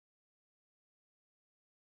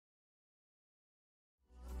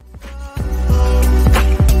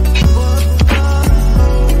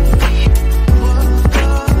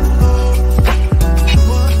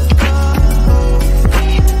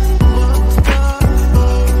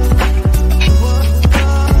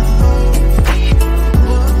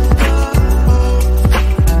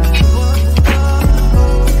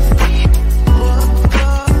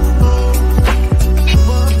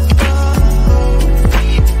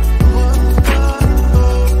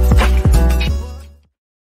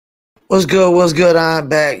What's good? What's good? I'm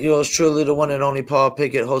back. Yours truly, the one and only Paul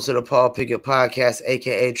Pickett, host of the Paul Pickett Podcast,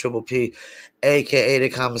 aka Triple P, aka the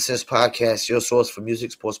Common Sense Podcast, your source for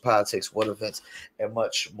music, sports, politics, world events, and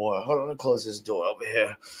much more. Hold on, let me close this door over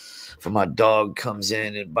here. For my dog comes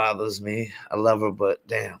in and bothers me. I love her, but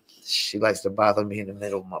damn, she likes to bother me in the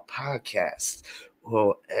middle of my podcast.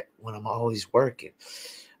 Well, when I'm always working.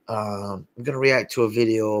 I'm gonna react to a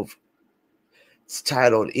video of. It's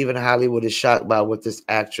titled, Even Hollywood is Shocked by What This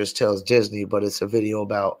Actress Tells Disney, but it's a video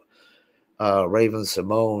about Rayven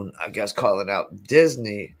Symone, I guess, calling out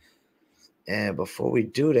Disney. And before we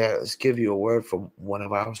do that, let's give you a word from one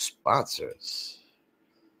of our sponsors.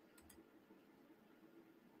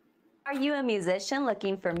 Are you a musician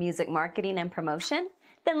looking for music marketing and promotion?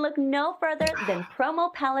 Then look no further than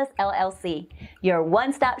Promo Palace LLC, your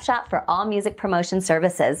one-stop shop for all music promotion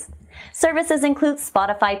services. Services include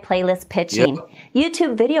Spotify playlist pitching,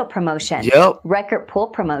 YouTube video promotion, record pool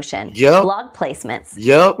promotion, blog placements,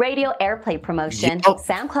 radio airplay promotion,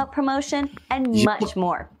 SoundCloud promotion, and much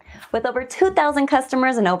more. With over 2,000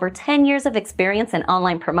 customers and over 10 years of experience in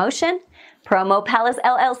online promotion, Promo Palace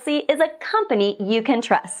LLC is a company you can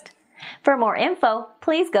trust. For more info,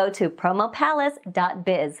 please go to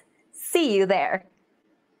promopalace.biz. See you there.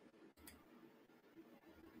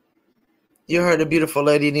 You heard a beautiful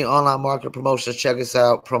lady in the online market promotions. Check us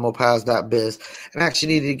out, promopalace.biz. And I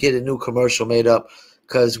actually needed to get a new commercial made up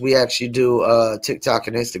because we actually do TikTok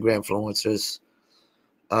and Instagram influencers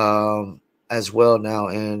as well now.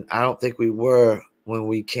 And I don't think we were when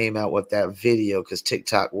we came out with that video because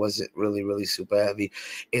TikTok wasn't really super heavy.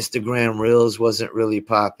 Instagram Reels wasn't really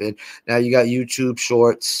popping. Now you got YouTube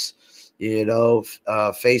Shorts, you know,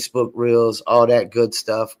 Facebook Reels, all that good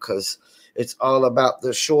stuff because it's all about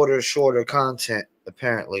the shorter content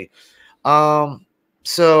apparently.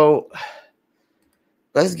 So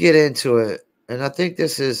let's get into it. And I think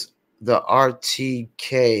this is the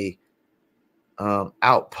RTK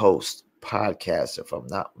Outpost podcast, if I'm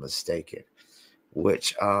not mistaken.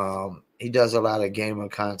 Which he does a lot of gamer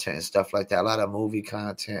content and stuff like that, a lot of movie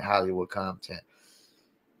content, Hollywood content.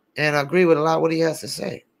 And I agree with a lot of what he has to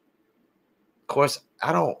say. Of course,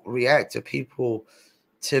 I don't react to people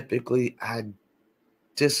typically I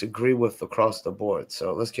disagree with across the board.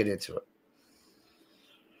 So let's get into it.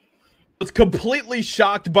 Was completely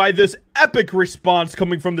shocked by this epic response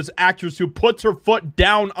coming from this actress who puts her foot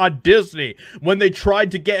down on Disney when they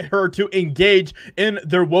tried to get her to engage in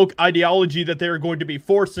their woke ideology that they are going to be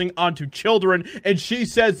forcing onto children. And she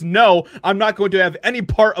says, no, I'm not going to have any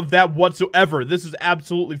part of that whatsoever. This is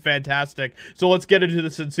absolutely fantastic. So let's get into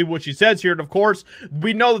this and see what she says here. And of course,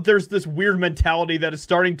 we know that there's this weird mentality that is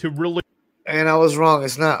starting to really... And I was wrong.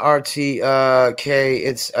 It's not RTK.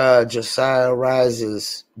 It's Josiah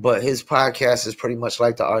Rises. But his podcast is pretty much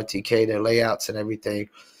like the RTK, their layouts and everything.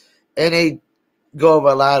 And they go over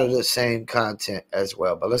a lot of the same content as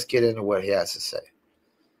well. But let's get into what he has to say.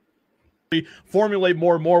 Formulate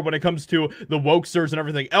more and more when it comes to the wokesters and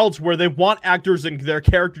everything else, where they want actors and their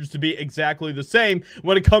characters to be exactly the same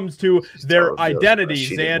when it comes to their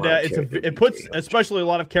identities, and it puts especially a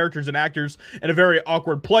lot of characters and actors in a very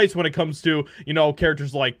awkward place when it comes to, you know,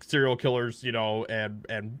 characters like serial killers, you know,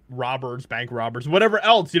 and robbers, bank robbers, whatever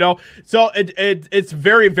else, you know. So it's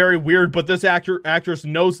very weird, but this actress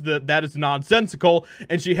knows that that is nonsensical,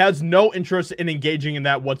 and she has no interest in engaging in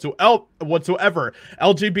that whatsoever.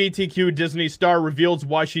 LGBTQ Disney star reveals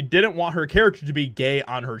why she didn't want her character to be gay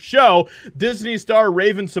on her show. Disney star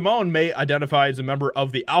Rayven Symone may identify as a member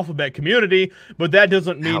of the alphabet community, but that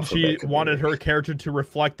doesn't mean she wanted her character to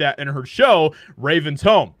reflect that in her show, Raven's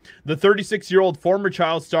Home. The 36-year-old former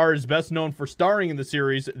child star is best known for starring in the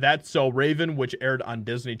series That's So Raven, which aired on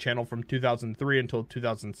Disney Channel from 2003 until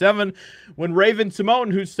 2007. When Rayven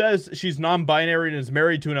Symone, who says she's non-binary and is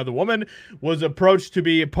married to another woman, was approached to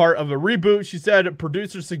be a part of a reboot, she said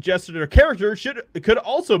producers suggested her character could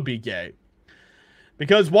also be gay.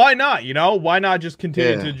 Because why not, you know? Why not just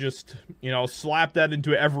continue to just, you know, slap that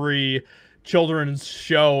into every children's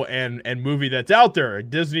show and movie that's out there?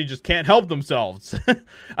 Disney just can't help themselves.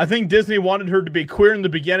 I think Disney wanted her to be queer in the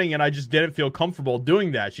beginning, and I just didn't feel comfortable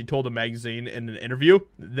doing that, she told a magazine in an interview.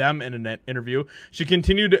 She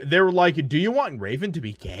continued, they were like, do you want Raven to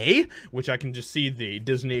be gay? Which I can just see the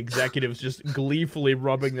Disney executives just gleefully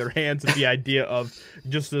rubbing their hands at the idea of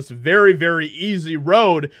just this very easy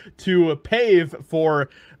road to pave for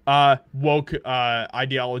woke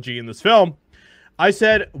ideology in this film. I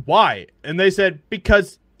said, why? And they said,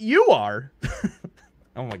 because you are.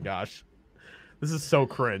 Oh my gosh. This is so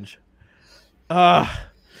cringe. Raven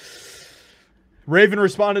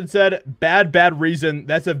responded and said, bad reason.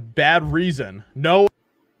 That's a bad reason. No.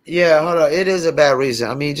 Yeah, hold on. It is a bad reason.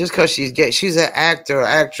 I mean, just because she's gay, she's an actor,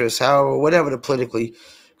 actress, however, whatever the politically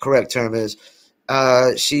correct term is.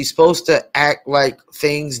 She's supposed to act like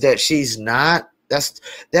things that she's not.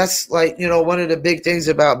 That's like, you know, one of the big things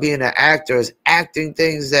about being an actor is acting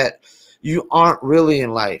things that you aren't really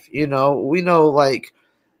in life. You know, we know like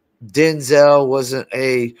Denzel wasn't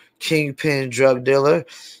a kingpin drug dealer,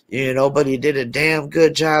 you know, but he did a damn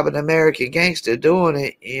good job in American Gangster doing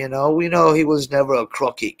it. You know, we know he was never a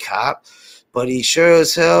crooked cop, but he sure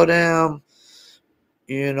as hell damn,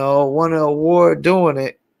 you know, won an award doing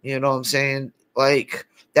it. You know what I'm saying? Like,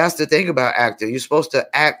 that's the thing about acting. You're supposed to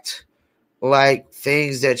act like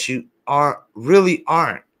things that you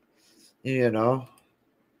aren't, you know.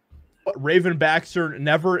 Raven Baxter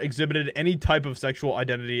never exhibited any type of sexual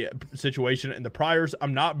identity situation in the priors.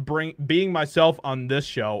 I'm not being myself on this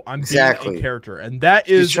show. I'm being a character. And that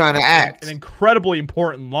is She's trying to act. An incredibly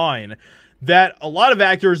important line that a lot of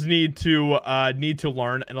actors need to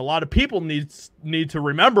learn, and a lot of people need to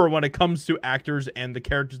remember when it comes to actors and the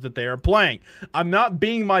characters that they are playing. I'm not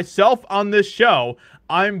being myself on this show.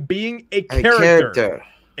 I'm being a character.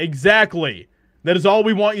 Exactly. That is all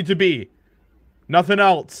we want you to be. Nothing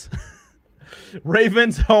else.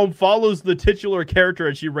 Rayven's home follows the titular character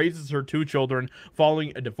as she raises her 2 children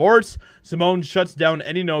following a divorce. Symone shuts down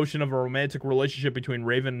any notion of a romantic relationship between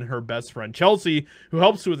Rayven and her best friend Chelsea, who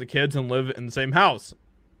helps with the kids and live in the same house.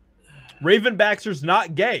 Rayven Baxter's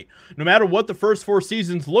not gay. No matter what the first 4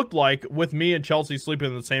 seasons looked like, with me and Chelsea sleeping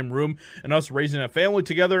in the same room and us raising a family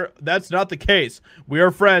together, that's not the case. We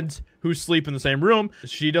are friends who sleep in the same room.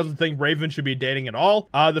 She doesn't think Rayven should be dating at all.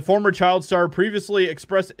 The former child star previously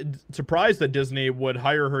expressed surprise that Disney would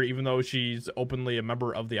hire her, even though she's openly a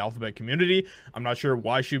member of the alphabet community. I'm not sure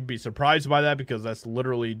why she'd be surprised by that, because that's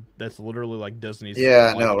literally like Disney's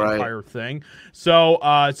entire thing. So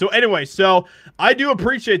anyway, so I do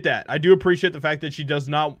appreciate that. I do appreciate the fact that she did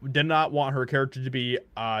not want her character to be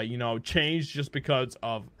changed just because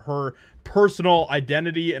of her personal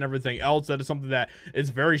identity and everything else. That is something that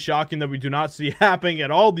is very shocking that we do not see happening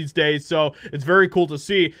at all these days. So it's very cool to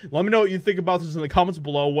see. Let me know what you think about this in the comments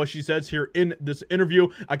below, what she says here in this interview.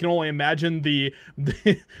 I can only imagine the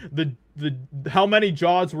how many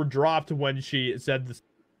jaws were dropped when she said this.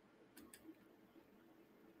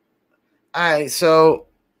 All right, so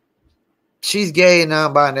she's gay and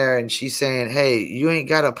non-binary, and she's saying, hey, you ain't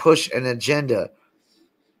got to push an agenda.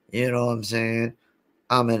 You know what I'm saying?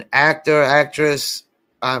 I'm an actor, actress.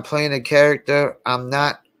 I'm playing a character. I'm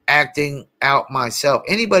not acting out myself.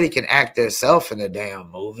 Anybody can act themselves in a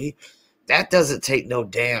damn movie. That doesn't take no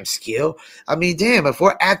damn skill. I mean, damn, if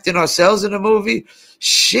we're acting ourselves in a movie,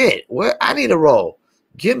 shit, I need a role.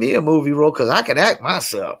 Give me a movie role because I can act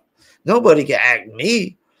myself. Nobody can act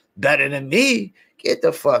me better than me. Get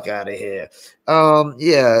the fuck out of here.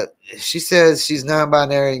 Yeah, she says she's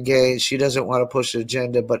non-binary and gay. She doesn't want to push the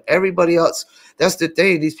agenda, but everybody else, that's the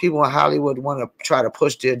thing. These people in Hollywood want to try to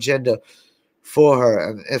push the agenda for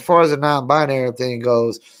her. And as far as the non-binary thing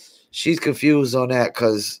goes, she's confused on that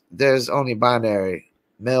because there's only binary,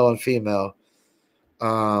 male and female.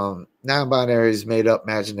 Non-binary is made up,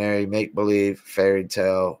 imaginary, make-believe, fairy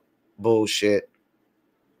tale, bullshit.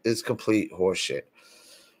 It's complete horseshit.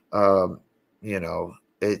 You know,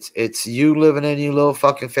 it's you living in your little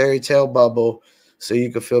fucking fairy tale bubble so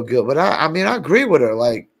you can feel good. But I mean, I agree with her.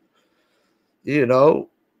 Like, you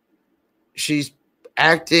know, she's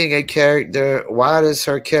acting a character. Why does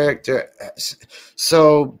her character?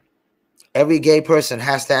 So every gay person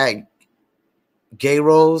has to act gay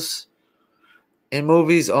roles in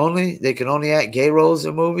movies only. They can only act gay roles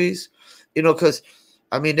in movies, you know, because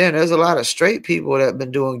I mean, then there's a lot of straight people that have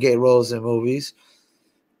been doing gay roles in movies,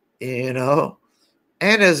 you know,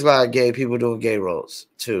 and there's a lot of gay people doing gay roles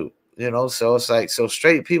too, you know. So it's like, so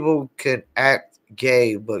straight people can act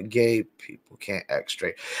gay, but gay people can't act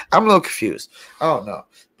straight. I'm a little confused. I don't know,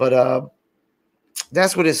 but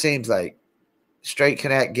that's what it seems like. Straight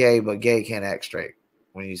can act gay, but gay can't act straight.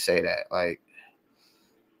 When you say that, like,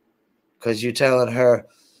 because you're telling her,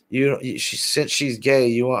 since she's gay,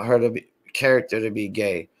 you want her to be character to be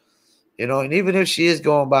gay, you know. And even if she is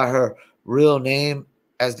going by her real name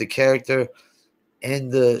as the character in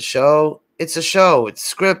the show, it's a show,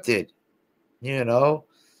 it's scripted, you know.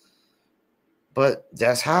 But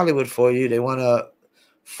that's Hollywood for you. They want to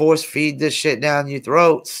force feed this shit down your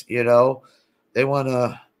throats, you know. They want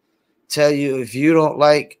to tell you, if you don't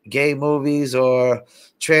like gay movies or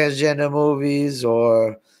transgender movies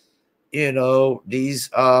or, you know, these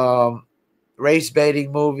race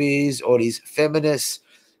baiting movies or these feminist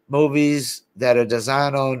movies that are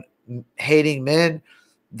designed on hating men,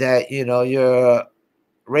 that, you know, you're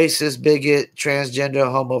racist, bigot, transgender,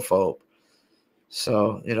 homophobe.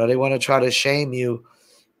 So, they want to try to shame you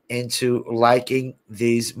into liking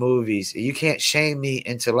these movies. You can't shame me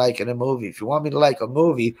into liking a movie. If you want me to like a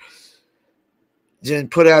movie, then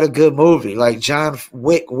put out a good movie like John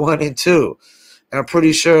Wick 1 and 2. And I'm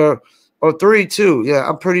pretty sure, or 3 too. Yeah,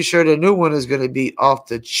 I'm pretty sure the new one is going to be off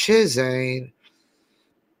the chisane.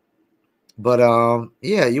 But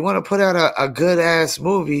yeah, you want to put out a good ass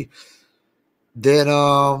movie, then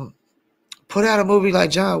put out a movie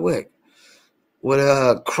like John Wick with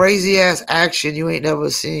a crazy ass action you ain't never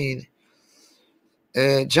seen.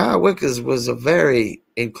 And John Wick was a very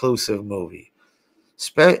inclusive movie.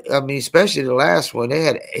 Especially the last one.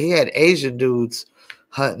 He had Asian dudes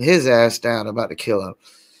hunting his ass down, about to kill him.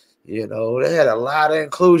 They had a lot of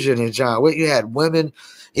inclusion in John Wick. You had women.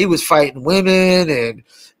 He was fighting women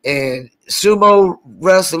and sumo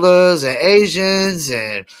wrestlers and Asians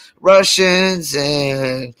and Russians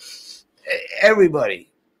and everybody.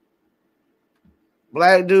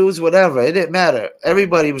 Black dudes, whatever. It didn't matter.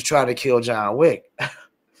 Everybody was trying to kill John Wick. All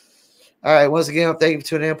right. Once again, thank you for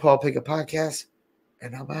tuning in, Paul Pickett Podcast,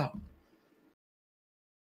 and I'm out.